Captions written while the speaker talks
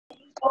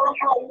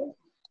So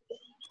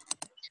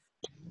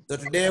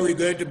today we're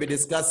going to be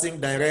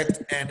discussing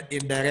direct and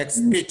indirect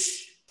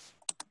speech.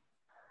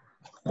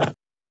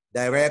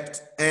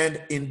 Direct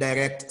and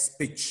indirect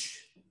speech.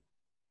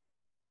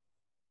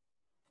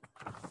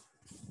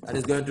 That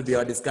is going to be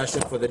our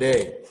discussion for the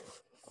day.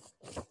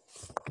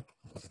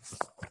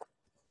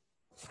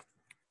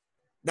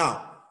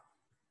 Now,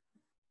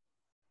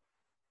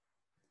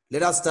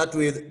 let us start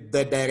with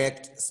the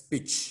direct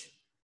speech.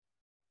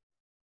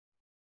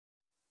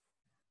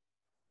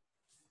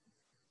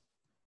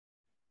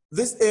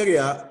 This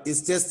area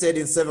is tested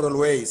in several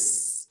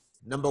ways.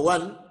 Number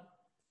one,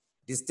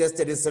 it is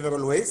tested in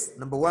several ways.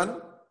 Number one,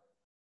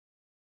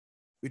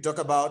 we talk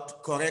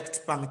about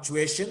correct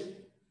punctuation.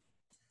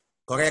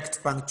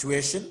 Correct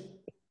punctuation,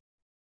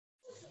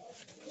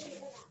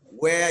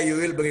 where you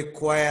will be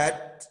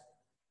required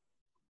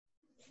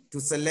to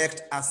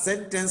select a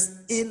sentence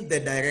in the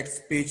direct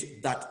speech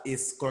that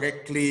is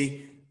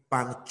correctly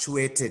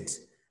punctuated.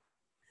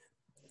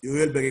 You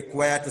will be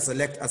required to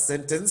select a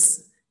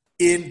sentence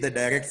in the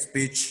direct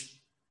speech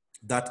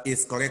that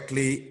is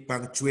correctly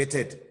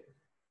punctuated.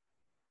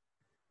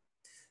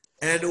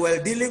 And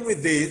while dealing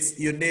with this,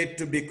 you need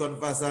to be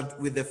conversant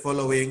with the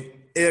following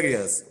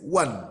areas.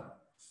 One,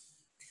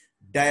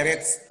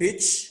 direct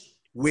speech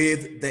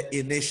with the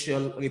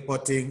initial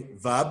reporting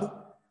verb.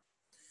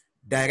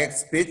 Direct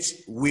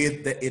speech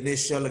with the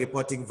initial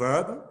reporting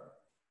verb.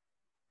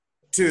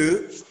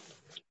 Two,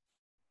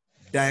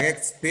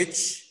 direct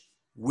speech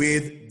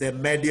with the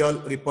medial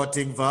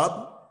reporting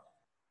verb.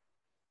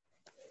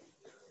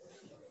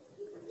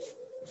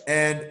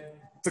 And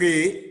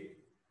three,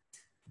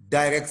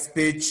 direct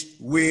speech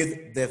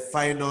with the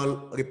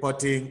final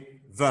reporting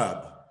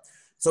verb.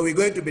 So we're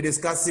going to be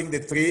discussing the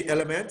three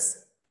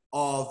elements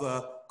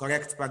of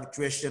correct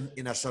punctuation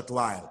in a short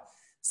while.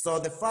 So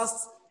the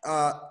first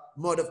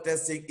mode of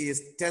testing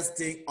is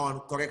testing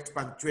on correct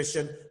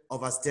punctuation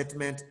of a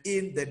statement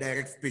in the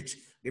direct speech.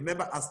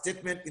 Remember, a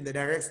statement in the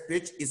direct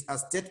speech is a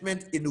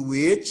statement in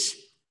which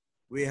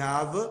we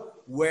have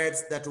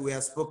words that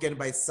were spoken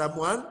by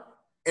someone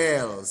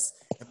else.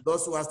 And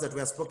those words that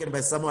were spoken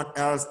by someone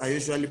else are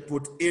usually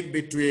put in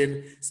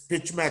between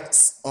speech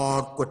marks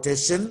or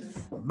quotation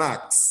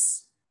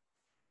marks.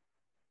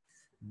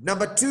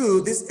 Number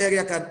two, this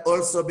area can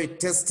also be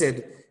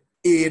tested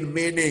in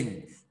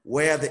meaning,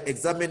 where the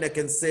examiner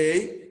can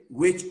say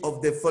which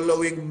of the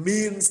following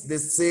means the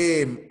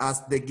same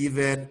as the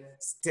given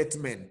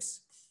statement.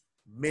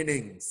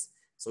 Meanings.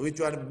 So which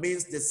one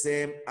means the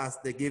same as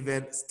the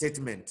given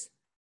statement?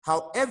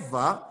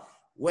 However,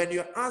 when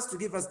you're asked to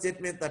give a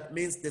statement that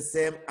means the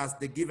same as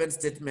the given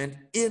statement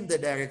in the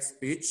direct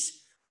speech,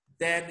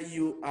 then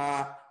you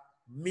are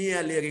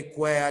merely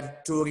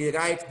required to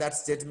rewrite that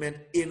statement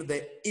in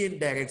the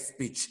indirect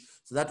speech.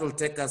 So that will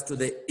take us to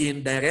the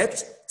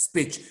indirect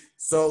speech.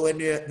 So when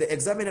the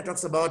examiner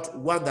talks about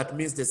one that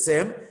means the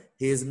same,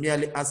 he is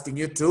merely asking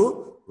you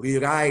to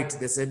rewrite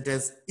the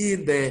sentence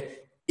in the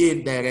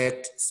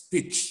indirect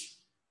speech.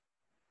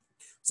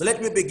 So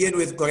let me begin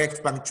with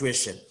correct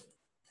punctuation.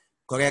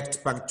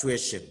 Correct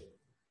punctuation.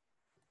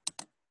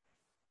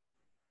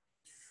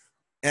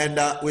 And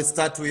we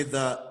start with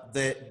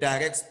the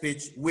direct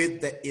speech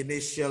with the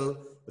initial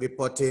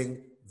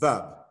reporting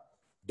verb.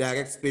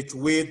 Direct speech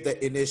with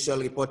the initial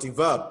reporting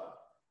verb.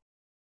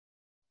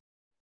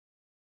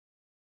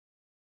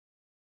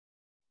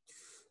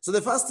 So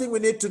the first thing we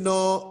need to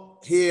know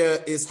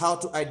here is how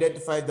to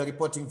identify the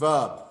reporting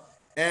verb.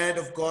 And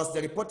of course,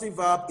 the reporting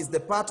verb is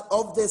the part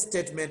of the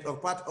statement or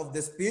part of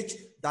the speech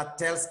that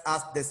tells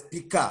us the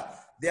speaker.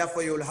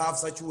 Therefore, you will have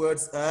such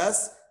words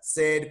as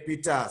said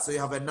Peter. So you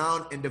have a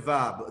noun and the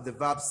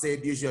verb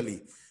said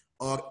usually,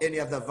 or any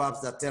other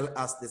verbs that tell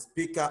us the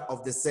speaker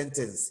of the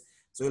sentence.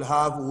 So you'll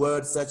have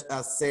words such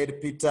as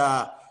said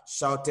Peter,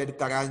 shouted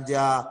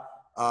Karanja,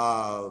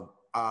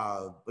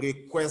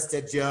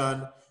 requested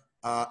John,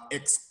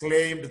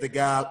 exclaimed the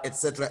girl,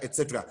 etc.,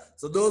 etc.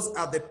 So those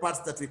are the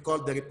parts that we call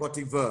the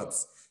reporting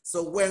verbs.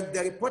 So when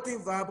the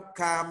reporting verb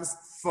comes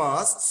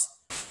first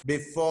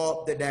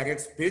before the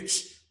direct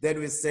speech, then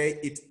we say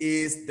it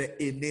is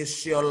the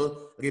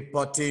initial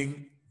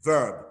reporting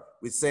verb.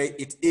 We say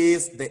it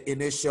is the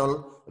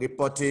initial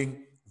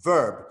reporting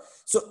verb.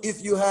 So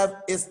if you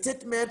have a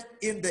statement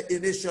in the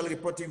initial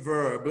reporting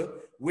verb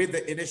with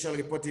the initial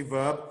reporting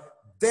verb,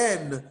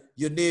 then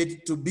you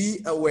need to be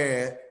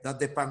aware that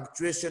the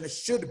punctuation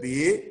should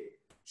be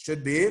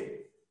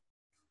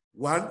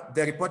one,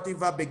 the reporting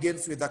verb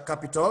begins with a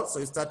capital. So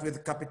you start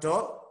with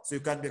capital. So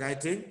you can be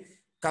writing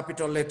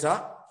capital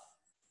letter,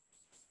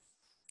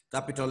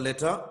 capital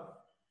letter,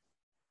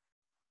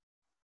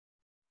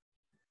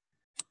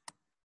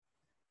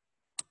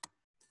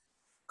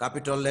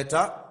 capital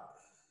letter,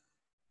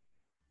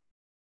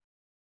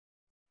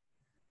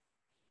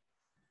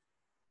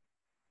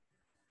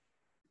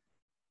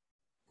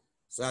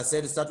 so I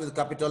said start with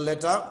capital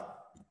letter,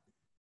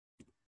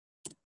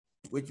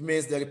 which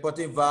means the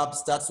reporting verb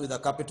starts with a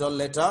capital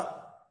letter.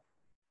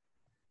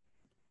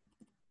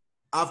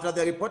 After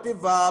the reporting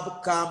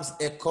verb comes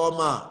a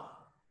comma.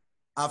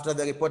 After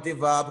the reporting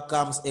verb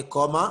comes a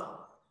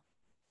comma.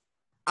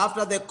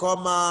 After the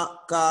comma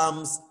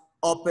comes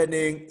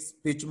opening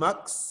speech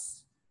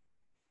marks.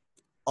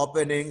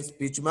 Opening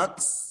speech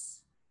marks.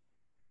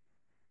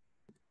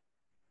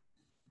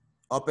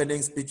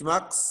 Opening speech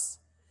marks.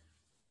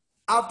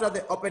 After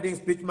the opening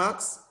speech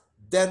marks,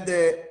 then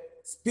the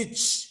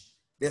speech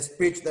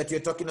that you're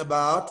talking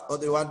about or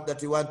the one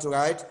that you want to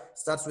write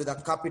starts with a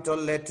capital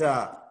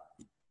letter.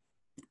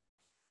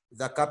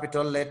 The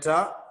capital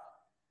letter.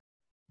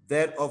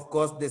 Then, of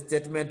course, the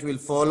statement will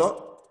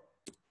follow.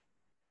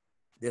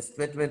 The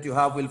statement you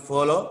have will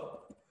follow.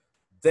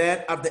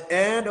 Then at the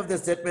end of the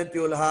statement,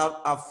 you will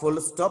have a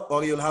full stop,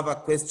 or you'll have a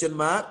question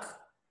mark,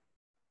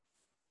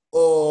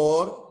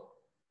 or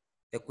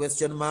a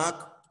question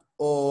mark,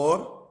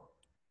 or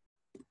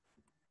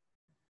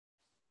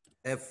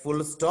a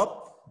full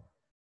stop,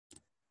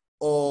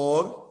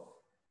 or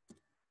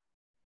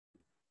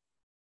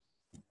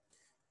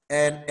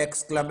an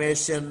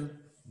exclamation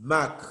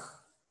mark.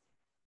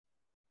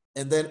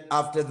 And then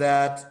after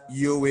that,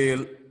 you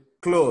will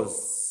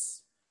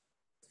close.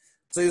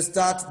 So you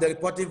start the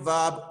reporting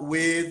verb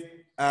with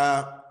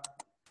a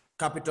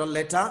capital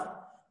letter.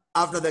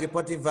 After the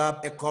reporting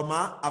verb, a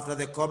comma. After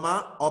the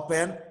comma,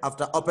 open.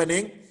 After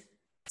opening,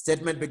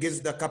 statement begins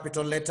with a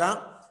capital letter,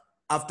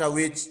 after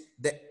which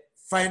the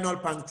final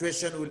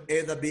punctuation will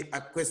either be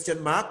a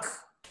question mark,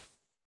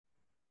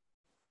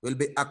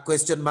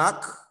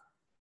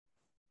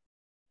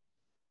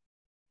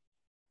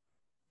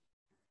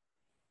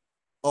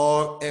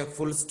 or a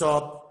full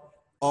stop,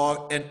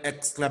 or an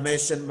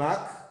exclamation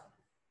mark,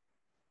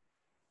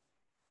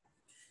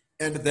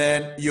 and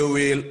then you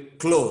will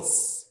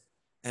close.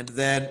 And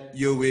then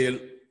you will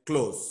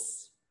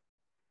close.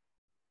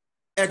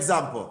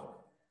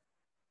 Example.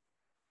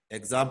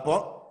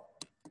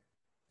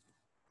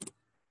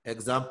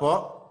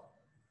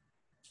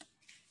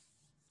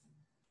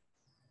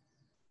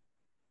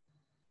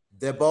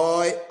 The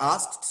boy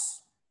asked,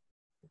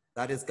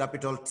 that is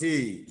capital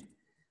T.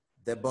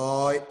 The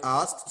boy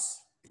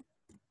asked,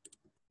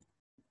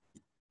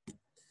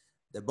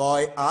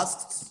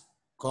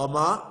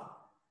 comma,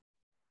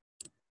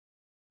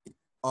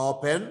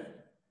 open,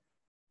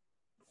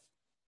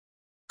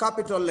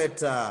 capital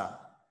letter,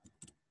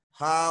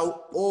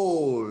 how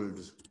old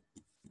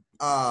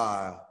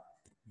are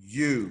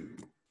you?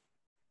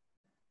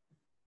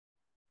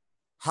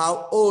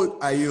 How old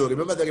are you?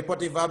 Remember, the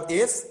reporting verb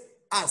is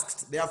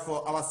asked.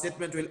 Therefore, our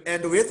statement will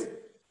end with,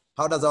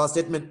 how does our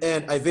statement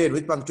end? Ivan,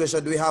 which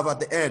punctuation do we have at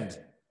the end?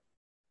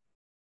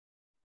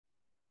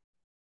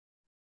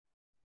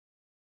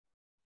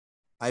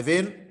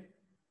 Ivan?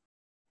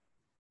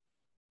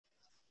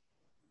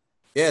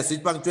 Yes,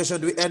 which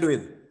punctuation do we end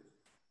with?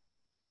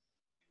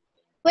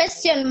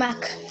 Question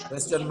mark.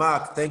 Question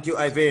mark. Thank you,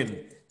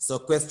 Ivan. So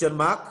question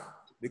mark,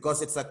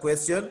 because it's a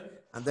question,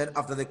 and then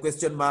after the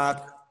question mark,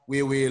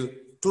 we will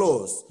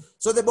close.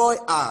 So the boy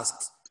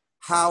asked,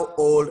 how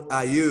old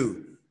are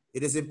you?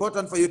 It is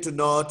important for you to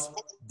note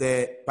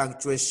the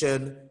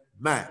punctuation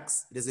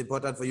marks. It is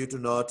important for you to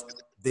note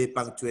the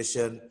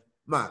punctuation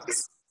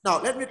marks.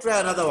 Now, let me try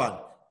another one.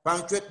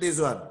 Punctuate this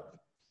one.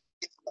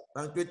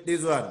 Punctuate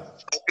this one.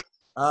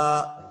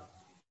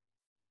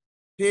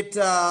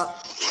 Peter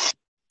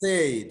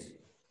said.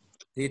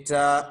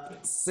 Peter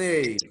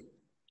said.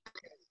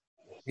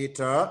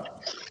 Peter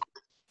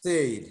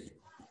said.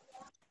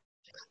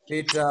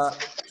 Peter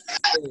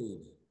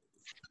said.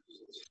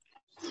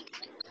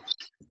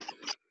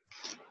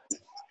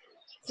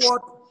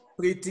 What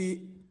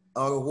pretty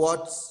or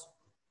what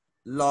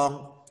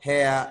long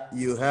hair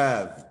you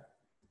have?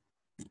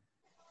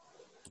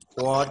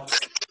 What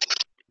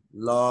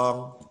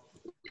long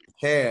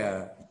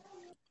hair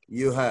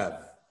you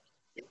have?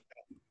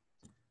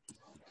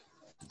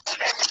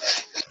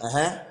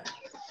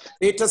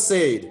 Peter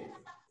said,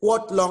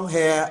 what long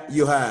hair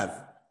you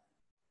have?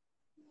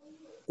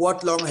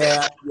 What long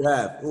hair you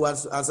have? Who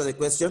wants to answer the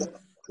question?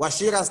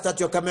 Washira, start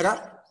your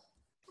camera.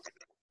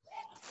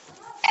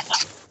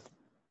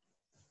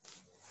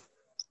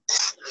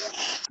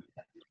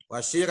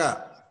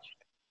 Washira,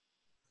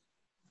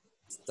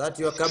 start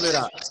your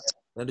camera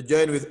and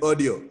join with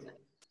audio.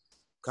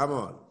 Come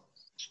on.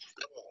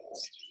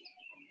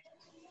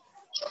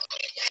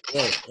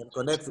 Yes, and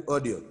connect to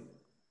audio.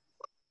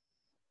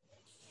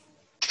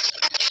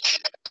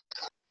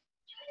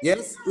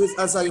 Yes, who is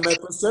answering my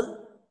question?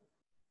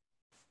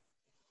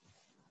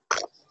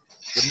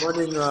 Good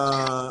morning,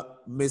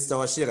 Mr.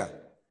 Washira.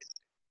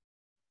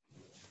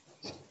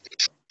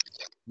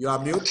 You are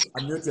mute.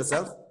 Unmute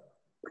yourself.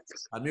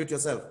 Unmute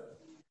yourself.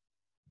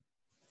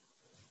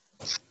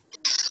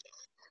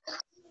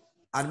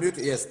 Unmute.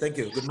 Yes, thank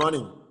you. Good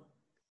morning.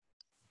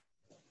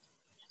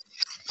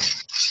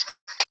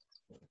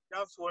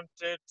 Just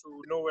wanted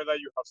to know whether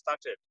you have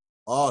started.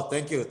 Oh,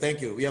 thank you.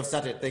 Thank you. We have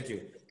started. Thank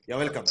you. You're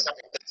welcome. Okay.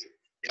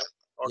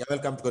 You're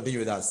welcome to continue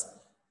with us.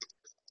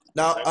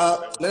 Now,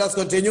 let us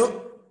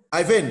continue.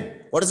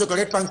 Ivan, what is the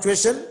correct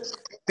punctuation?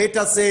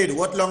 Peter said,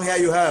 what long hair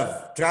you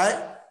have?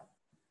 Try.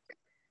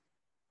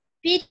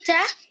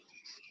 Peter,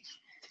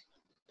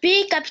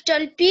 P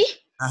capital P,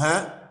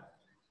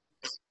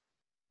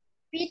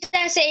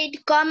 Peter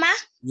said, comma.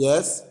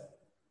 Yes.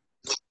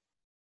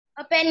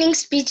 Opening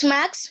speech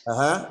marks.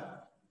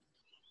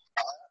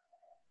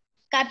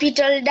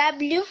 Capital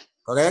W.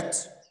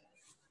 Correct.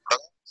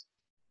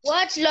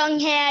 What long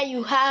hair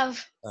you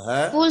have.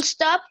 Full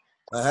stop.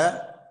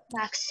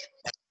 Max.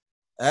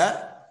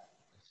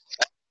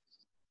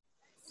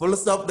 Full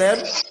stop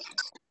then.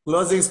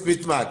 Closing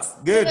speech marks.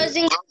 Good.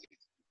 Closing.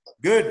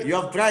 Good. You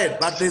have tried,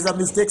 but there's a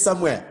mistake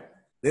somewhere.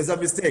 There's a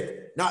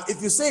mistake. Now,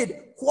 if you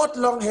said, what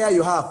long hair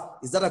you have,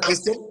 is that a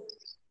question?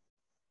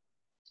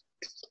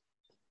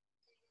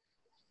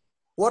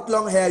 What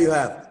long hair you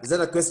have? Is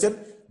that a question?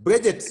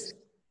 Bridget,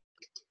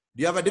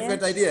 do you have a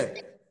different idea?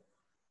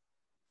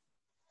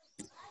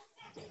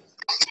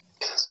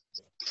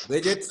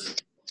 Bridget?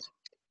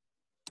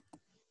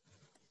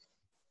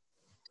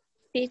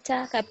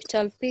 Peter,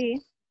 capital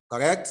P.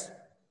 Correct.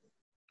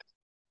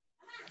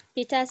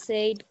 Peter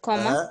said,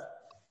 comma.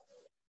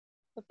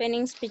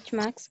 Opening speech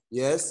marks.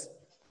 Yes.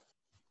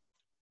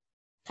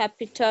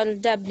 Capital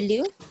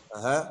W.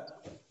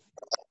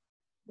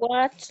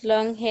 What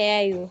long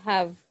hair you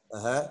have.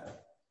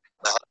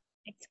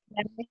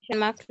 Exclamation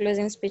mark,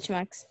 closing speech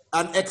marks.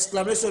 An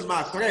exclamation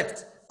mark,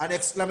 correct. An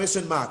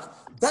exclamation mark.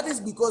 That is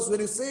because when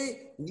you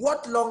say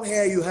what long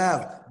hair you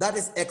have, that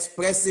is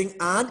expressing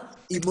an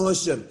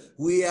emotion.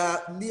 We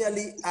are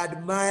merely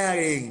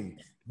admiring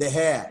the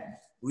hair.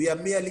 We are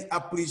merely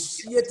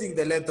appreciating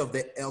the length of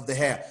the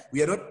hair.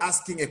 We are not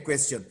asking a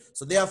question.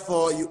 So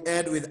therefore, you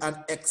end with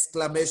an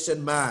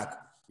exclamation mark.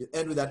 You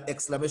end with an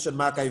exclamation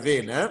mark,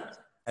 Ivan.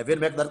 Ivan,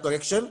 make that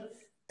correction.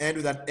 End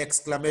with an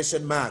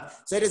exclamation mark.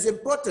 So it is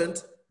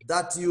important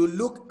that you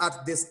look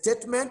at the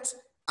statement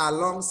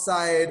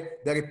alongside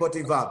the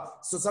reporting verb.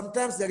 So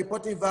sometimes the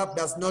reporting verb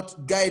does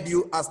not guide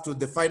you as to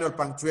the final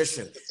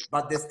punctuation,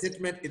 but the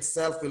statement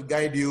itself will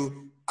guide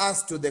you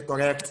as to the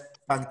correct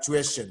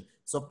punctuation.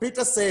 So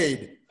Peter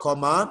said,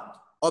 comma,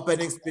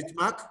 opening speech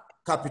mark,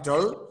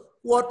 capital,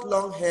 what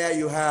long hair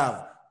you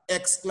have,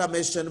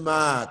 exclamation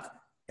mark,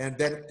 and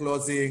then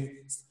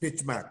closing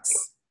speech marks,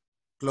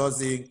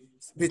 closing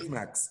speech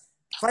marks.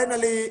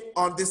 Finally,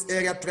 on this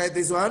area, try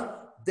this one.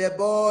 The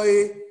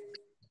boy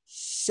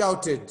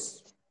shouted.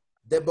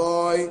 The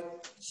boy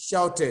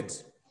shouted.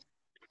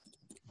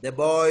 The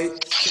boy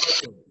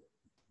shouted.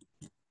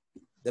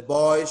 The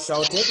boy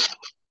shouted.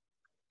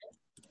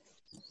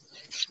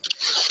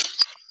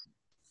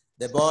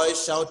 The boy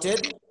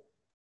shouted.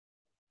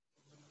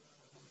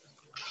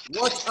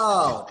 Watch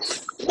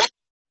out.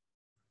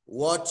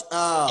 Watch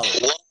out.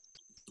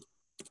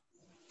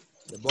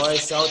 The boy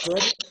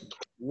shouted.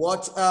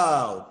 Watch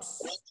out.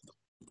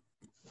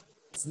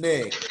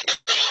 Snake.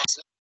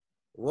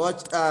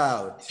 Watch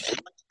out.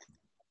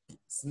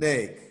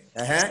 Snake.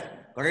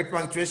 Correct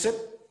punctuation.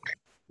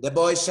 The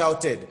boy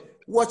shouted.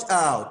 Watch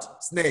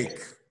out. Snake.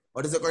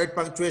 What is the correct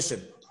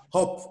punctuation?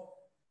 Hope.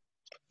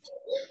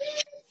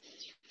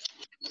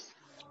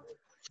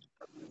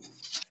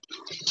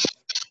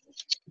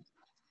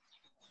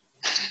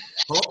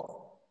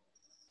 Hope.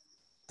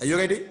 Are you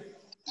ready?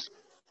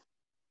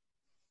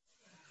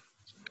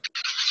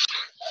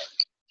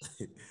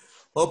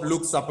 Hope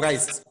looks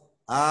surprised.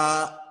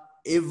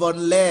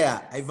 Yvonne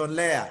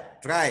Leah,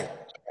 try.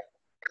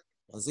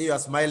 I see you are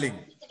smiling.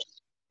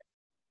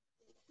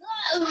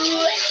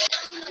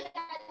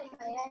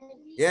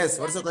 Yes,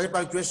 what's the correct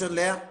punctuation,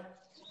 Leah?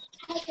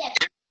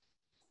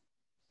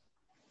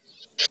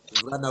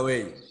 Run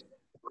away.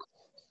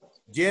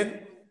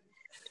 Jane?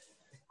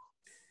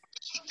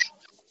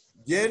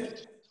 Jane?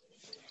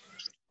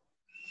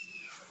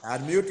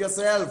 Unmute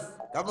yourself.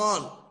 Come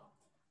on.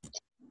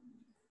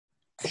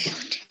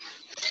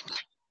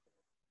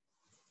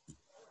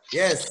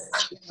 Yes.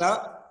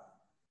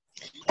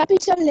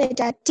 Capital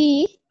letter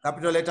T.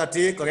 Capital letter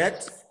T,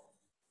 correct?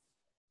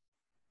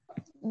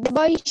 The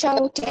boy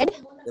shouted.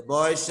 The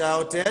boy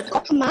shouted.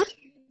 Comma.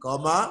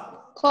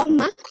 Comma.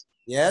 Comma.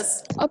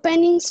 Yes.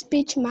 Opening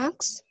speech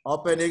marks.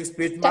 Opening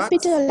speech marks.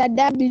 Capital letter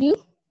W.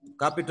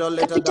 Capital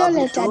letter Capital W.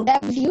 letter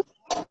W.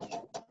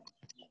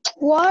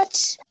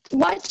 Watch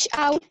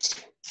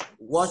out.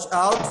 Watch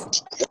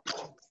out.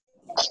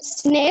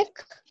 Snake.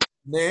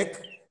 Snake.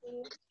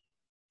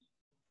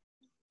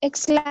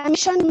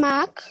 Exclamation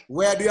mark.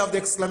 Where do you have the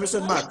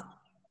exclamation mark?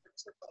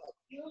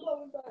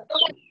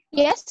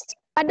 Yes,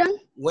 pardon?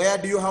 Where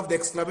do you have the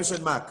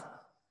exclamation mark?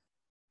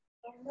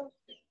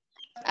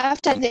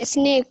 After the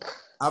snake.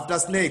 After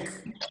snake.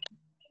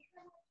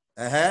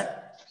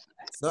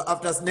 So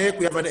after snake,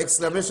 we have an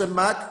exclamation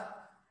mark.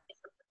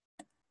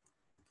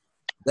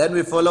 Then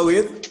we follow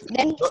with?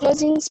 Then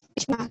closing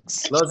speech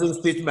marks. Closing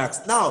speech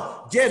marks.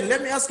 Now, Jane,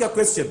 let me ask you a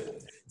question.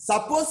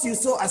 Suppose you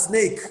saw a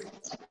snake.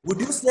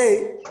 Would you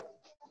say,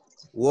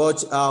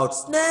 watch out,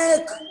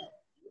 snake?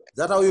 Is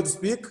that how you'd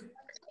speak?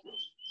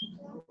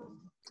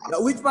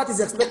 Now, which part is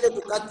expected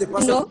to catch the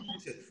person? No.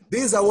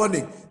 This is a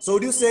warning. So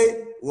would you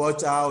say,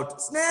 watch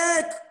out,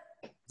 snake?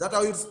 Is that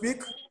how you'd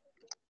speak?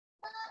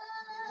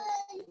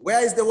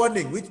 Where is the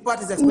warning? Which part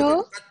is expected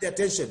to catch the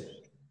attention?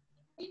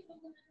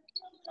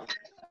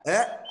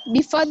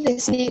 Before the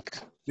snake.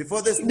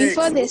 Before the snake.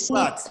 Before the Which snake.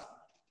 part?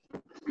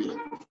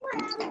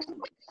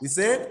 You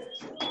said?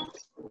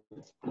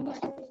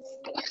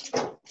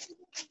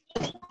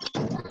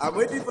 I'm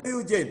waiting for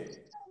you, Jane.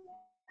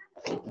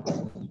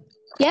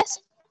 Yes.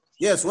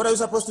 Yes, what are you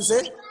supposed to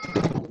say?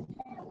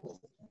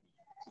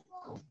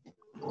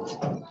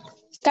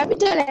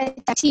 Capital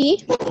letter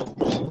T,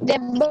 the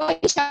boy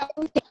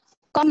shouted,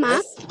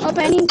 comma, Yes.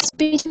 opening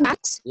speech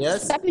marks.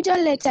 Yes.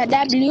 Capital letter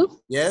W,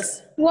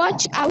 Yes.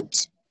 watch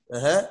out,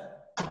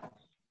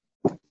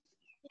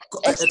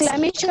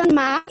 exclamation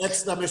mark.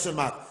 Exclamation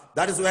mark.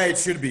 That is where it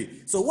should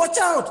be. So watch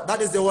out. That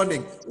is the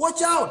warning.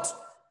 Watch out.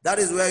 That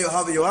is where you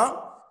have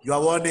your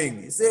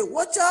warning. You say,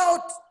 watch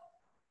out.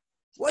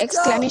 Watch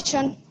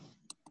Exclamation. out.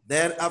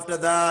 Then after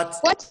that.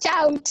 Watch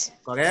out.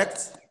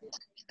 Correct.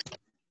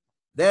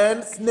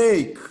 Then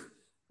snake.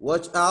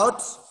 Watch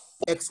out.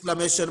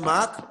 Exclamation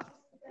mark.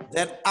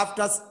 Then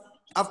after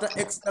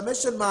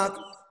exclamation mark,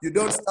 you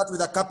don't start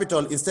with a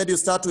capital. Instead, you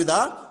start with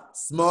a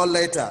small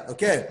letter.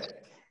 Okay.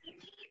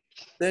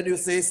 Then you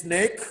say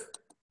snake.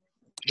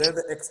 Then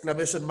the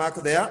exclamation mark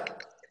there.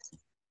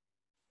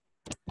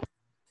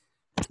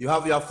 You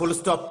have your full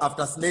stop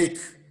after snake,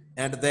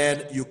 and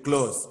then you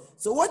close.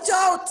 So watch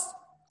out.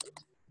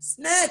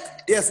 Snake.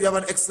 Yes, we have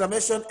an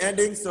exclamation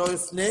ending, so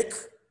snake,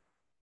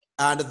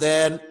 and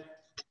then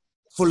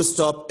full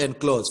stop and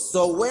close.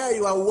 So where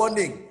you are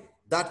warning,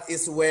 that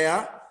is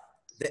where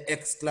the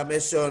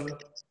exclamation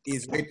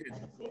is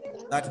written.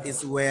 That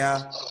is where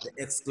the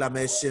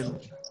exclamation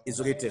is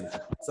written.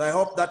 So I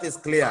hope that is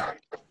clear,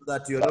 so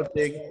that you're not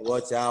saying,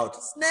 watch out,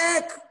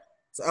 snake.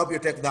 So I hope you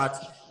take that,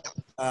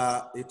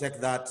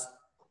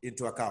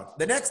 into account.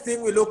 The next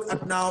thing we look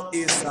at now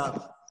is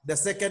the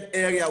second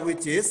area,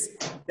 which is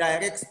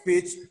direct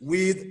speech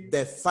with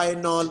the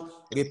final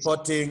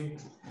reporting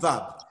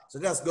verb. So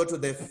let's go to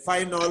the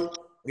final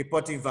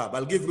reporting verb.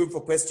 I'll give room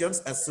for questions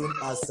as soon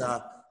as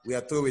we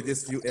are through with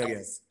these few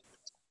areas.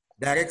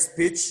 Direct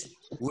speech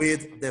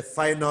with the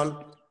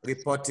final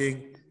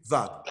reporting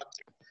verb.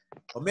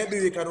 Or maybe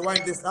we can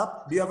wind this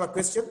up. Do you have a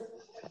question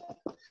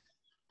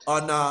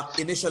on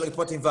initial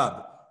reporting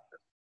verb?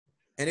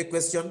 Any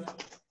question?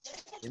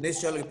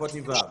 Initial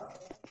reporting verb.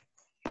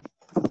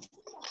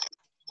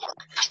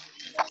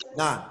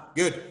 None.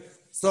 Good.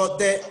 So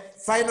the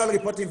final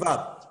reporting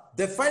verb.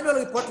 The final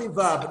reporting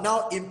verb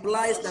now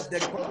implies that the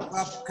reporting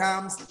verb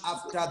comes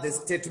after the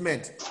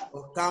statement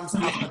or comes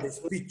after the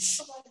speech.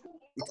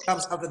 It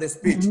comes after the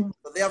speech.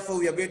 So therefore,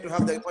 we are going to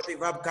have the reporting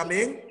verb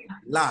coming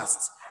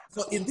last.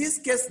 So in this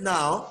case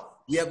now,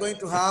 we are going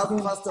to have,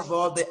 first of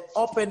all, the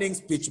opening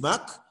speech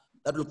mark.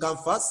 That will come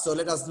first. So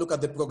let us look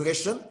at the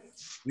progression.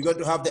 We're going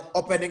to have the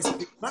opening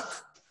speech mark.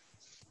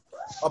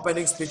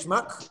 Opening speech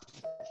mark.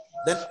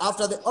 Then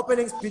after the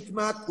opening speech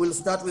mark, we'll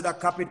start with a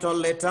capital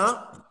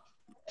letter.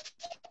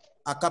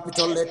 A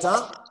capital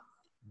letter.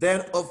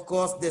 Then, of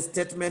course, the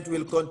statement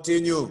will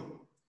continue.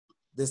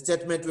 The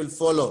statement will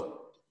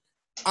follow.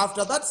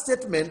 After that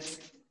statement,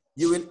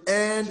 you will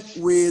end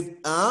with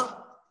a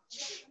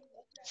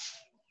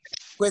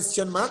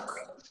question mark,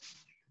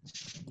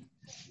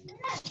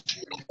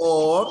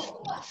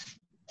 or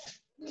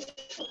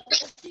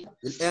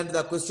you'll end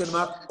the question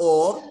mark,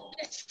 or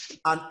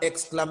an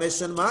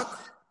exclamation mark,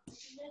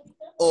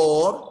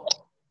 or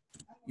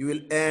you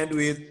will end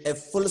with a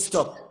full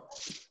stop,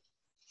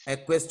 a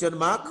question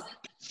mark,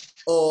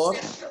 or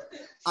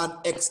an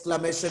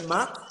exclamation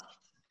mark,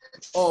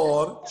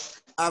 or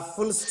a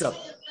full stop,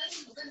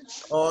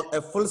 or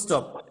a full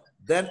stop.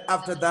 Then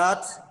after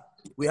that,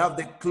 we have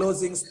the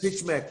closing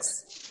speech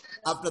marks.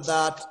 After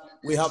that,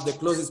 we have the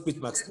closing speech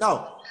marks.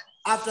 Now,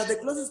 after the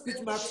closing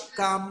speech marks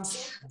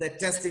comes the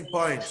testing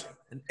point,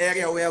 an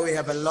area where we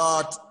have a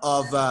lot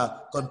of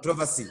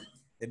controversy.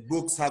 The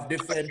books have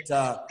different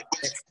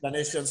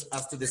explanations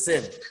as to the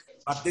same,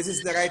 but this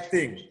is the right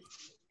thing.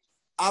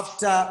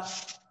 After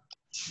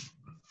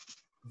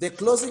the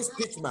closing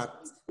speech mark,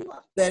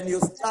 then you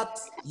start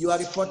your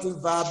reporting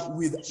verb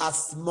with a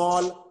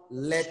small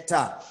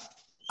letter.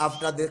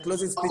 After the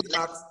closing speech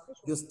marks,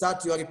 you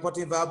start your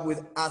reporting verb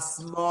with a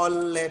small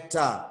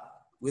letter.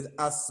 With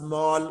a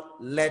small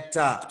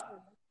letter,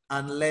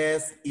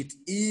 unless it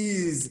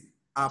is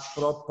a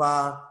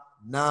proper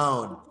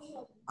noun.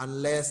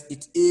 Unless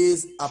it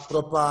is a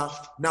proper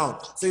noun.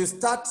 So you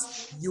start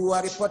your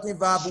reporting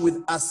verb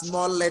with a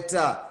small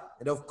letter.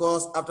 And of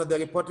course, after the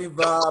reporting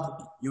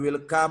verb, you will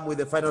come with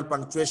the final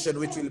punctuation,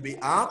 which will be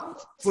a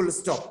full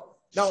stop.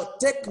 Now,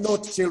 take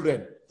note,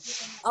 children.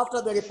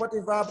 After the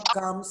reporting verb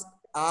comes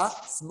a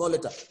small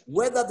letter.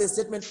 Whether the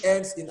statement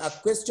ends in a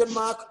question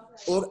mark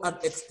or an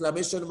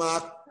exclamation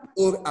mark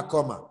or a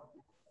comma.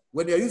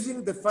 When you're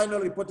using the final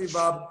reporting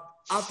verb,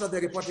 after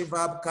the reporting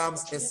verb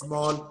comes a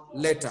small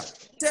letter.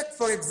 Take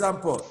for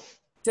example,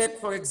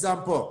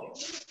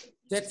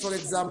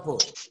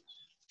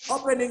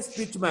 opening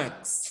speech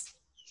marks.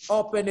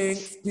 Opening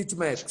speech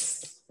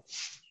marks.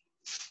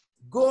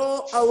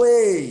 Go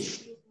away.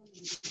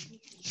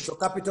 So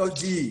capital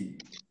G.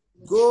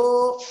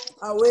 Go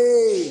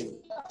away.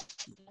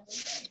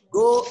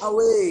 Go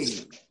away.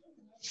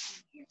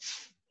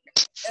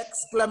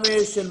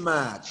 exclamation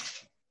mark,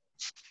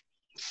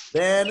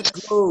 then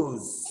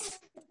close,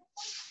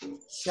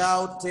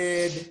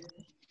 shouted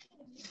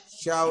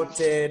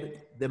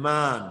the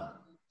man,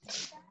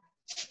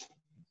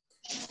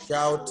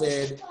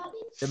 shouted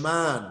the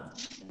man.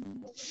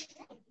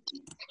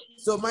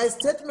 So my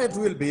statement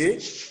will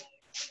be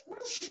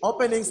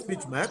opening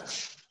speech mark,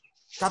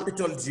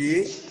 capital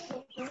G,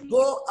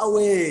 go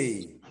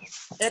away,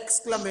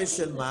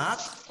 exclamation mark,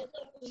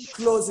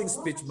 closing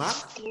speech mark,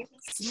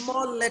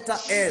 small letter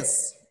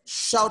S,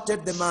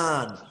 shouted the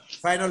man,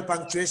 final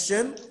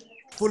punctuation,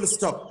 full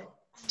stop.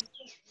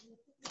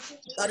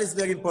 That is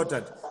very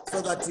important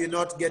so that you're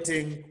not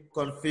getting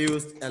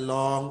confused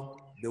along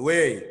the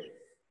way.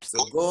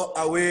 So go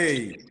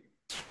away,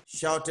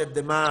 shouted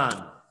the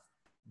man.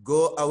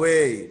 Go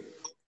away,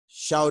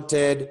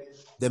 shouted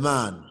the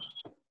man.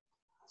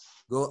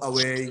 Go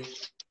away,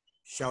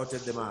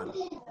 shouted the man.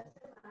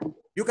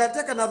 You can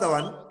take another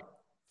one.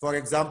 For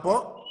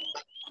example,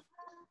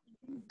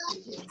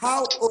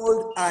 how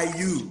old are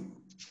you?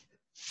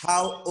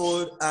 How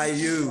old are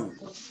you?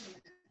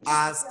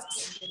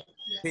 Asked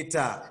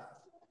Peter.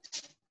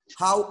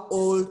 How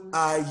old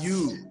are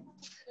you?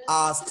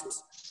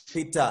 Asked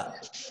Peter.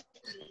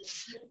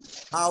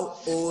 How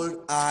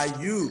old are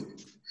you?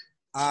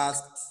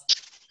 Asked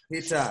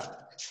Peter.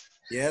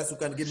 Yes, you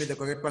can give me the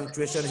correct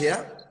punctuation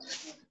here.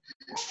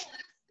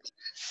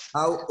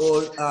 How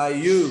old are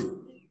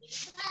you?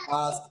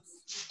 Asked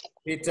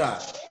Peter.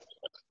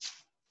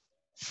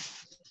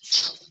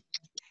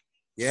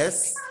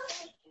 Yes.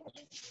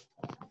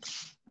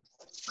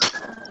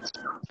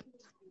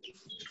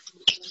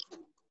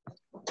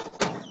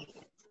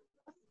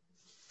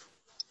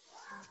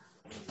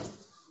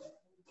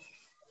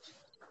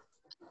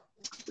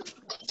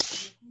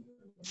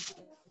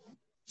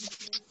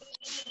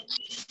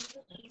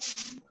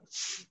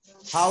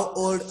 How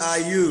old are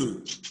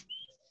you?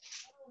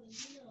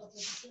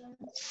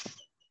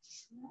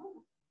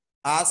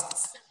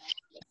 Asked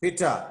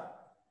Peter.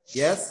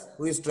 Yes,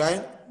 who is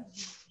trying?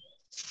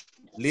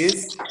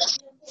 Liz?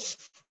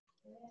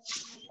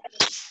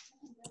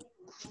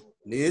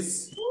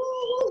 Liz?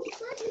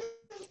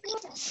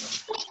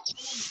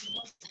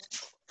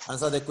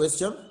 Answer the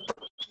question.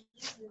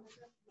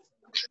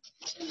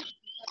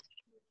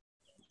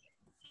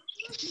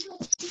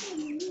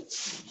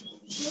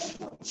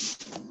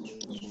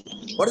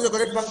 What is the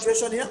correct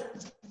punctuation here?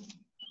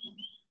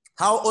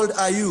 How old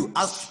are you?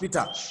 Asked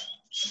Peter.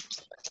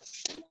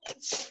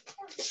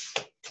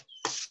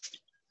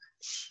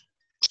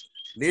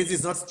 Liz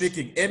is not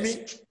speaking.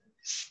 Amy?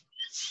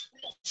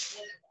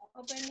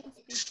 Opening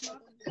speech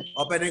mark.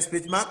 Opening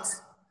speech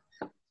marks.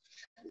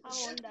 How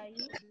old are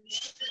you?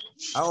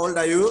 How old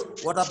are you?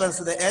 What happens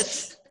to the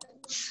H?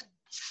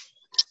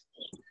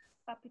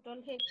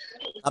 Capital H.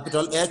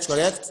 Capital H,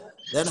 correct.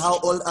 Then how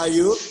old are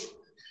you?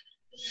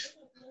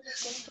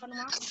 Question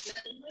mark.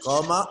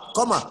 Comma,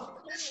 comma.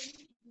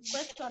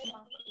 Question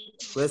mark.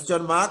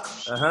 Question mark.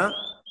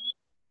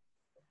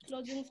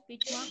 Closing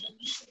speech mark.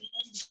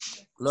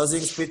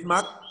 Closing speech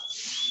mark.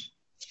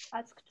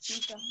 Asked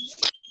Peter.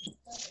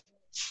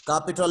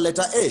 Capital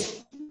letter A.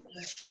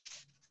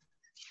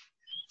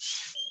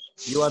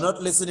 You are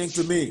not listening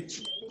to me.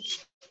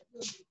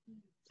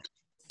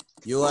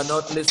 You are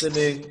not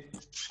listening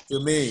to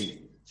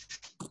me.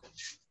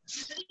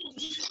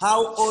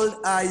 How old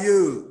are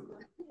you?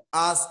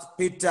 Asked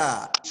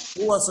Peter.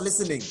 Who was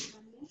listening?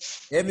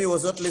 Amy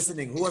was not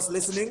listening. Who was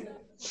listening?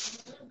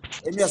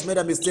 Amy has made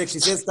a mistake. She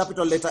says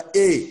capital letter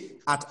A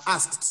at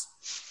asked.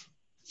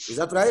 Is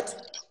that right?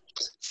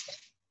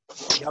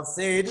 You have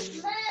said,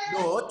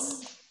 note,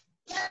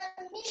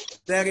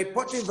 the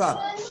reporting verb.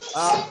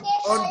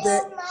 On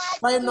the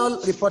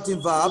final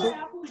reporting verb,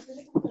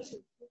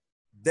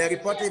 the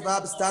reporting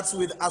verb starts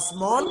with a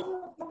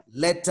small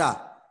letter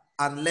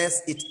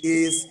unless it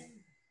is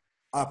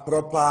a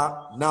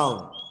proper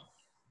noun.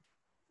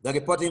 The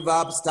reporting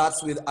verb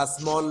starts with a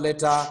small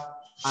letter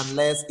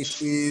unless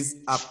it is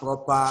a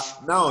proper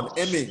noun.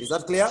 Amy, is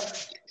that clear?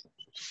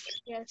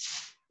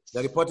 Yes.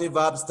 The reporting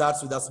verb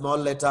starts with a small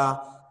letter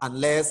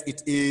unless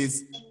it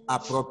is a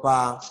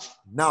proper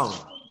noun.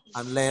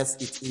 Unless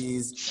it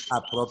is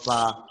a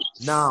proper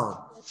noun.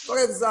 For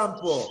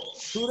example,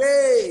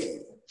 hooray,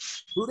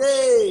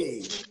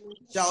 hooray,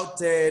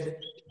 shouted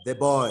the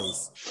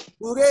boys.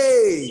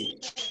 Hooray,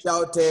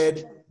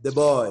 shouted the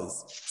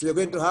boys. So we're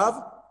going to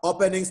have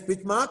opening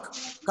speech mark,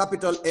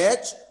 capital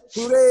H,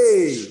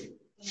 hooray,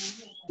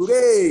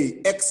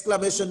 hooray,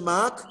 exclamation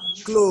mark,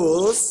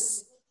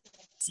 close,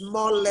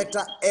 small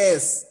letter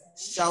S,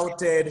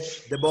 shouted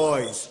the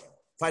boys.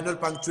 Final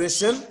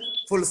punctuation,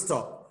 full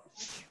stop.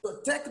 So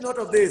take note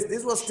of this.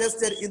 This was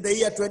tested in the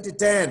year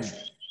 2010.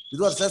 It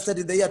was tested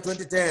in the year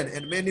 2010,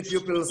 and many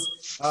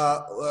pupils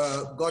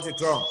got it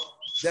wrong.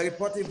 The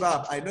reporting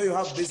verb, I know you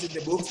have this in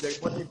the books, the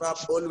reporting verb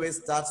always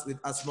starts with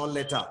a small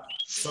letter.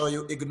 So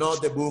you ignore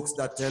the books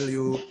that tell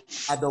you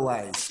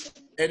otherwise.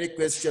 Any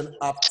question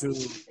up to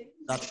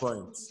that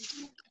point?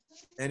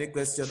 Any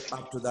question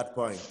up to that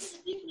point?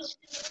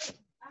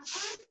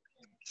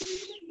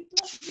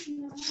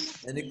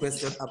 Any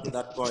question up to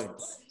that point?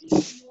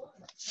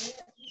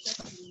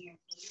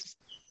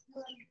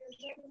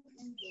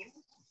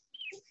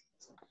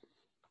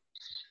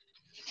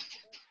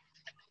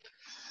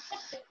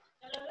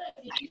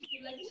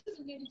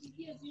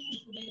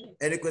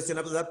 Any question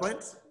up to that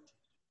point?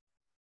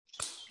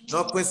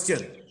 No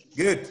question.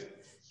 Good.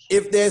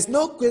 If there's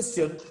no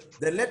question,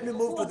 then let me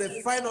move to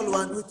the final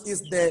one, which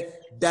is the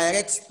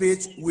direct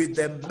speech with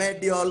the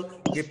medial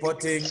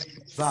reporting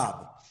verb.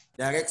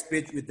 Direct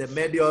speech with the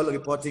medial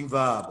reporting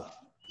verb.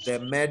 The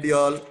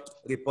medial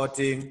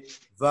reporting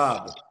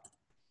verb.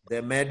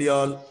 The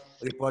medial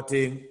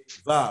reporting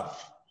verb.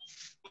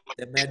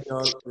 The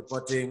medial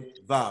reporting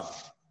verb.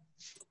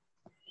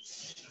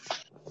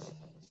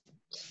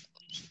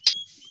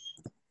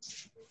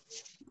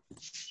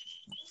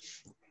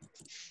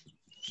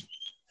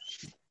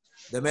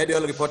 The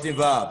medial reporting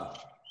verb.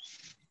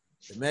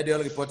 The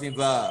medial reporting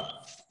verb.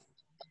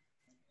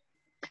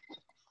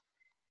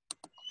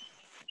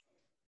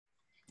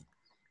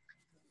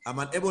 I'm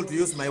unable to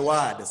use my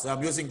word, so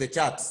I'm using the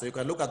chat. So you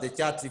can look at the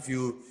chat if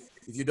you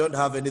don't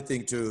have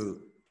anything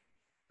to,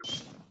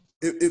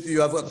 if you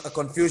have a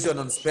confusion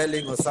on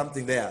spelling or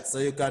something there. So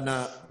you can,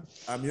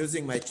 I'm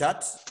using my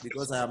chat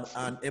because I'm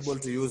unable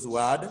to use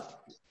word.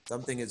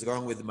 Something is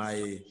wrong with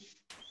my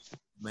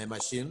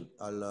machine.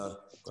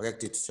 I'll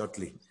correct it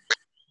shortly.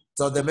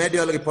 So the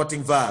medial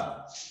reporting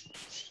verb.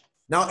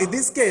 Now in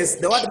this case,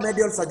 the word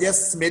medial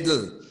suggests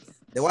middle.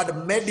 The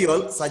word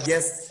medial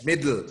suggests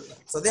middle.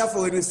 So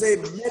therefore, when we say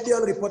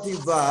medial reporting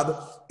verb,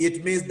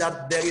 it means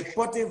that the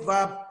reporting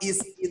verb is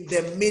in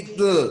the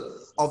middle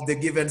of the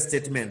given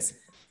statements.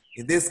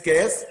 In this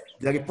case,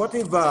 the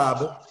reporting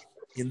verb,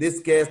 in this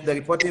case, the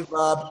reporting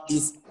verb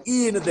is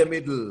in the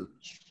middle.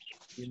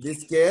 In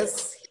this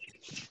case,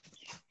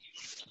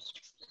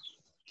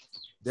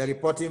 the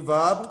reporting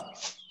verb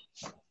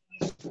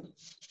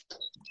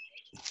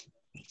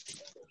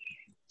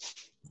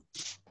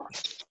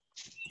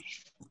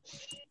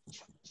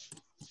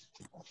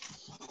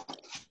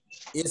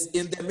is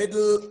in the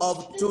middle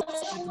of two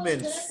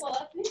statements.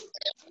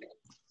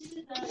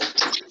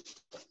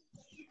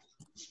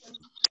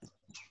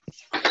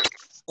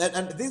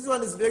 And this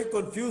one is very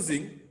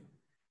confusing.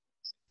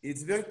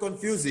 It's very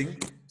confusing.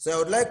 So I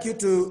would like you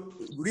to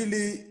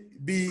really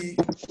be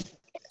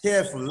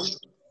careful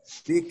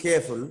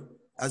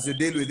as you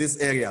deal with this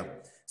area.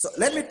 So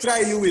let me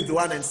try you with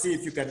one and see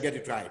if you can get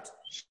it right.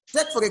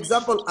 Take, for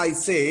example, I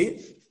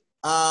say,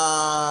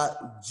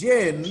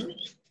 Jane,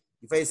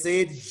 if I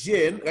say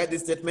Jane, write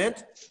this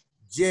statement,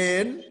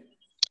 Jane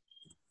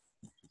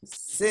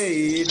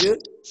said,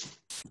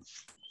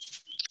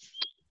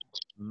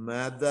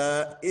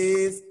 mother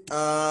is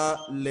a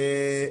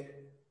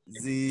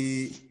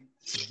lazy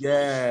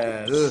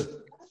girl.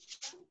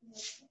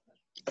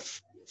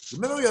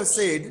 Remember we have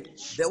said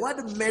the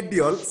word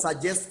medial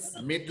suggests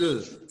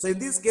middle. So in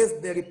this case,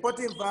 the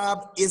reporting verb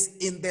is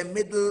in the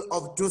middle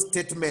of two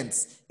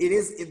statements. It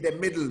is in the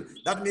middle.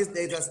 That means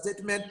there is a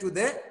statement to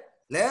the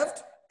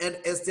left and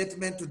a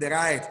statement to the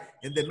right.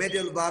 And the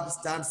medial verb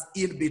stands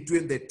in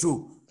between the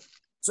two.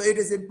 So it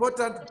is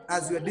important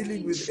as you are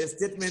dealing with a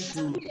statement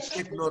to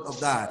take note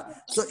of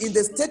that. So in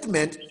the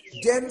statement,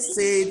 Jen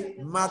said,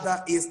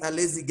 mother is a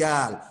lazy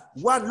girl.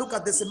 One, look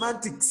at the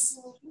semantics.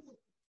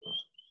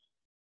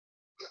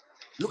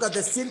 Look at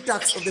the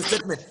syntax of the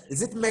statement.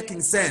 Is it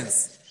making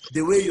sense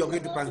the way you are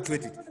going to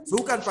punctuate it? So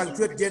who can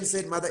punctuate Jen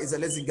said mother is a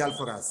lazy girl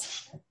for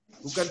us?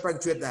 Who can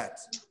punctuate that?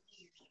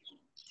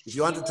 If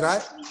you want to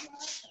try,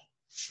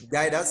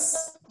 guide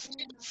us.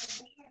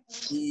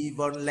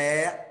 Yvonne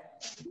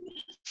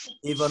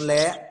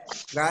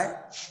try.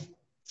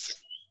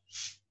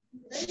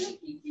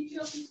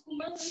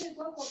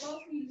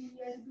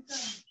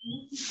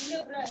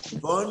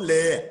 Yvonne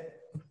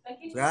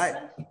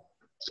try.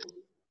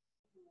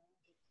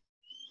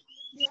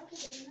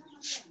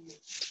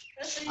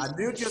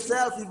 Unmute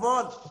yourself,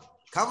 Yvonne.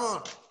 Come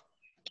on.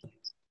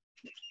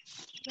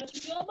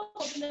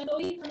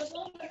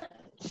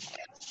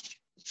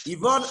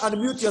 Yvonne,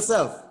 unmute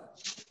yourself.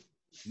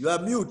 You are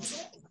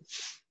mute.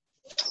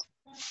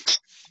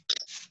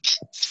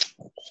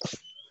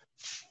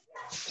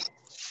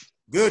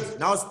 Good.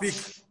 Now speak.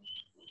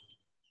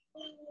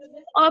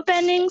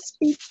 Opening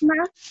speech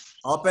mark.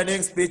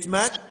 Opening speech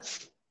mark.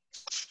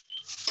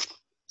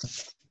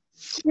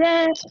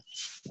 Yes.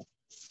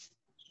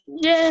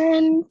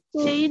 Jen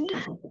said,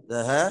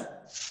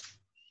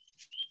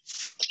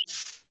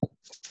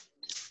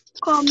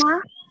 comma,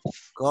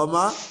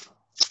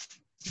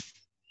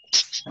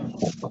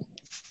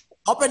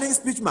 opening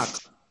speech mark.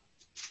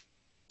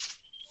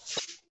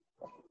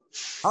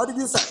 How did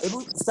you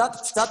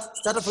start?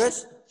 Start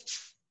afresh.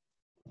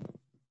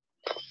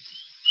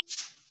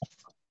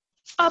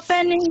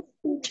 Opening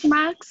speech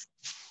marks.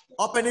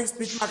 Opening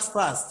speech marks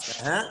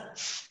first.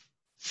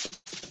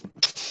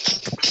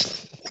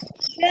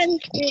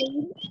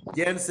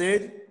 Jen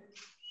said.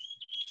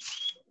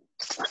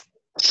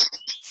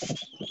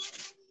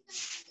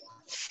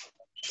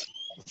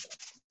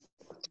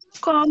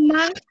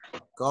 Comma.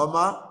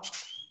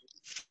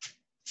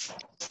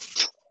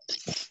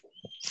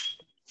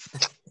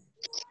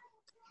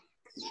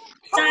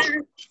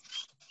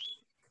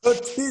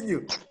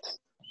 continue.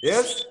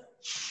 Yes?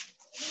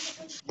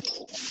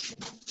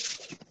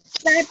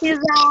 That is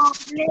a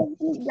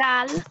lazy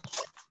girl.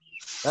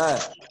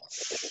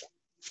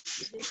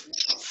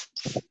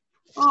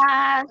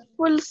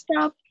 Full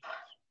stop.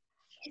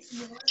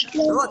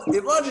 What?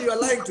 Yvonne, you are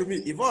lying to me.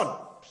 Yvonne.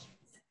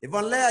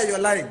 Yvonne Leah, you are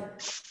lying.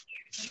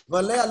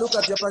 Yvonne Leah, look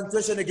at your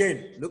punctuation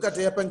again. Look at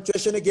your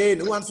punctuation again.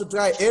 Who wants to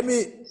try?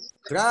 Amy,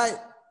 try.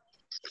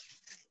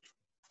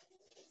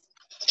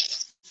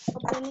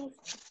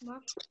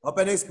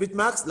 Opening speech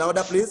marks.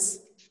 Louder, please.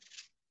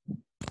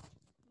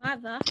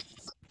 Mother.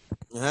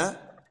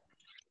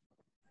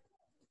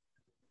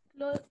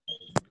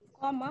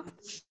 Comma.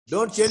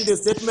 Don't change the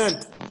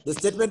statement. The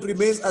statement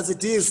remains as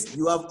it is.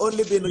 You have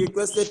only been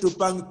requested to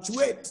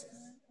punctuate,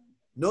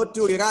 not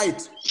to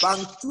rewrite.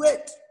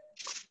 Punctuate.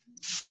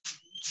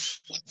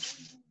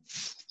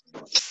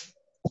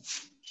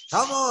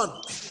 Come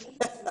on.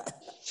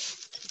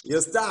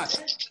 You're stuck.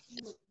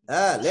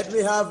 Let me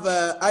have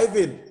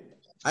Ivan.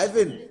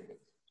 Ivan,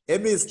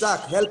 Amy is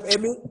stuck. Help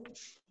Amy.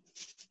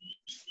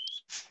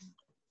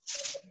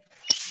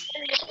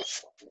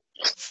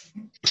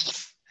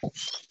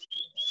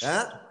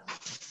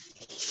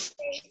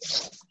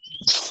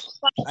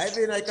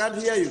 Ivan, I can't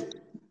hear you.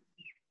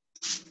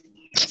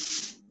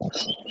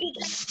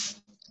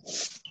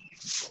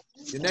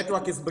 Your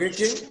network is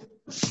breaking.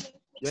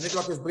 Your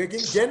network is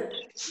breaking. Jen?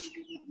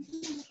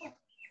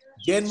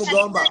 Jen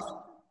Mugomba.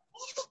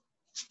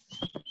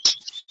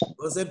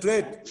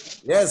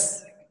 Concentrate.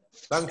 Yes.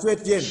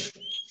 Punctuate, Jen.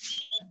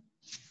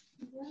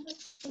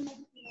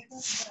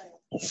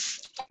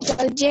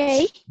 Capital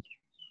J.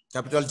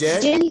 Capital J.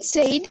 Jen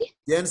said.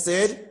 Jen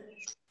said.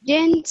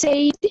 Jen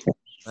said.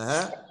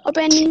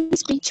 Opening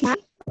speech mark.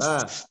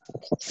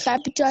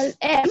 Capital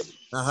M.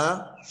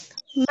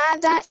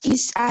 Mother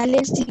is a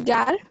lazy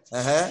girl.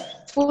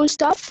 Full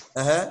stop.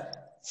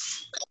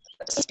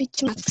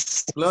 Speech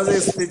marks.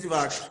 Closing speech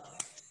mark.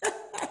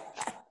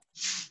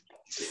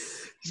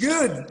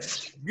 Good,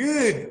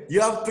 good. You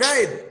have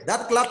tried.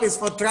 That clap is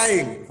for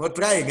trying. For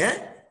trying,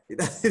 eh?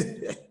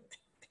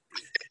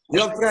 You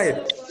have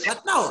tried.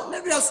 But now,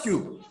 let me ask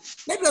you.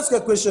 Let me ask you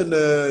a question,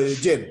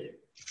 Jen.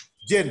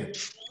 Jen.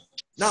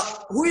 Now,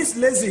 who is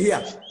lazy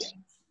here?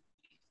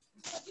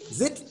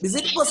 Is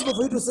it possible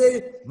for you to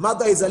say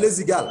mother is a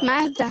lazy girl?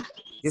 Mother.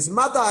 Is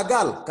mother a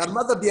girl? Can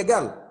mother be a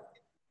girl?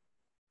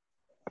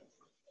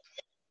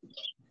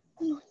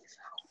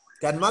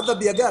 Can mother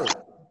be a girl?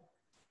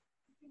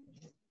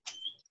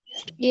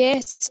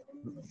 Yes.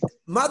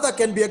 Mother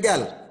can be a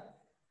girl.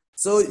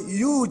 So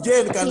you,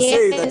 Jane, can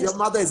say that your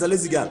mother is a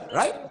lazy girl,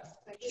 right?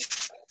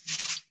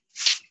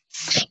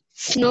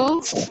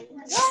 No.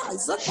 Yeah,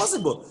 it's not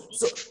possible.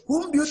 So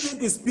whom do you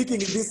think is speaking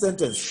in this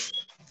sentence?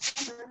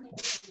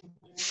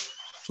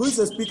 Who is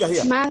the speaker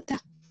here? Mother.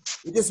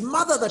 It is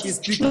mother that is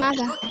speaking.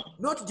 Mother.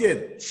 Not Jane.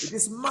 It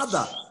is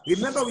mother.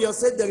 Remember, we have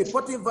said the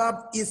reporting verb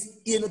is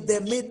in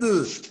the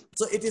middle.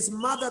 So it is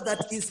mother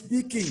that is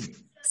speaking.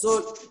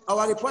 So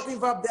our reporting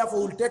verb,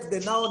 therefore, will take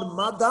the noun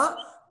mother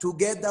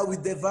together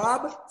with the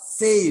verb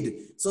said.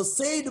 So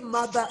said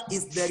mother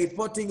is the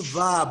reporting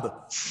verb.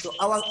 So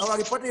our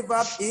reporting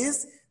verb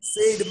is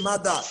said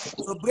mother.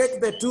 So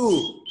break the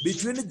two.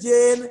 Between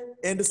Jane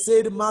and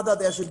said mother,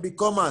 there should be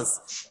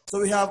commas. So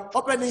we have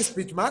opening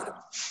speech mark.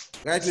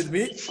 Write with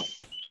me.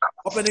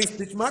 Opening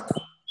speech mark.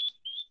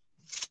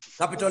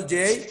 Capital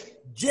J.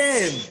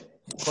 Jane,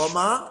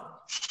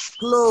 comma,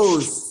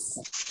 close.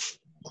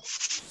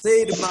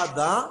 Said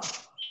mother,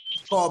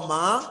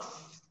 comma,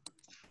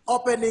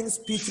 opening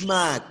speech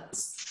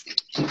marks.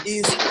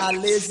 Is a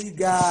lazy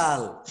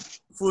girl.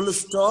 Full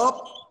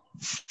stop,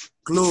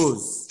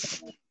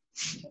 close.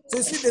 So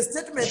you see, the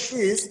statement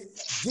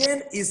is,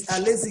 Jane is a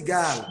lazy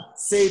girl,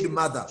 said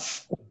mother.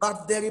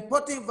 But the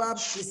reporting verb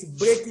is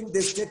breaking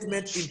the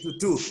statement into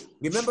two.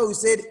 Remember, we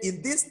said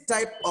in this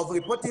type of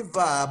reporting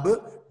verb,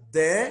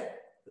 the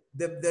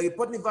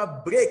reporting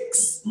verb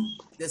breaks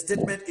the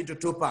statement into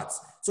two parts.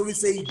 So we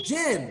say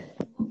Jane,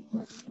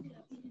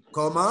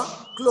 comma,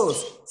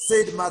 close,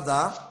 said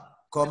mother,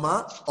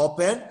 comma,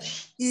 open,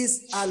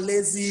 is a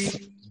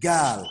lazy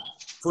girl,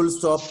 full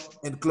stop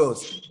and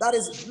close. That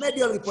is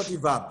medial reporting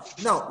verb.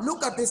 Now,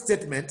 look at this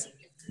statement.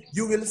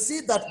 You will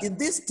see that in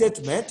this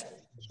statement,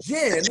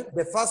 Jane,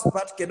 the first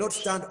part, cannot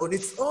stand on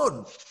its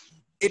own.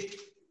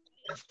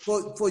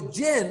 For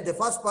Jane, the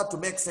first part to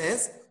make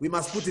sense, we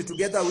must put it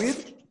together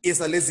with is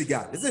a lazy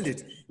girl, isn't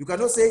it? You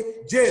cannot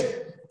say Jane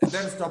and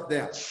then stop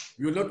there.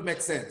 You will not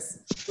make sense.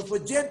 So for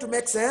Jane to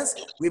make sense,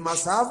 we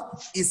must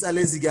have is a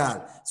lazy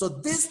girl. So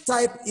this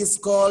type is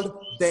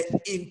called the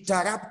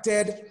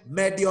interrupted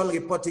medial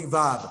reporting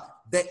verb.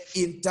 The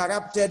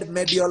interrupted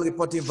medial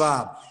reporting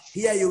verb.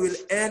 Here you will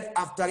end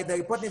after the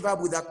reporting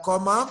verb with a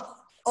comma,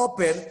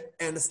 open,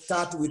 and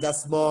start with a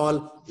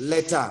small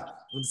letter.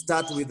 And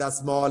start with a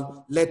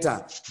small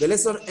letter. The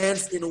lesson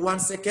ends in 1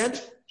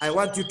 second. I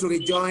want you to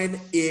rejoin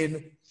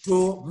in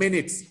 2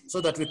 minutes so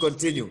that we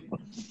continue.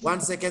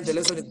 1 second, the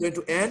lesson is going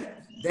to end.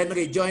 Then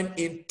rejoin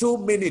in 2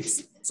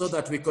 minutes so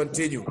that we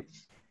continue.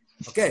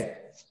 Okay,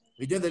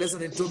 We join the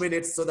lesson in 2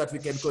 minutes so that we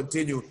can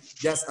continue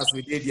just as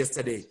we did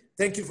yesterday.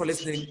 Thank you for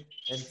listening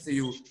and see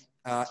you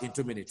in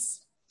 2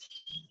 minutes.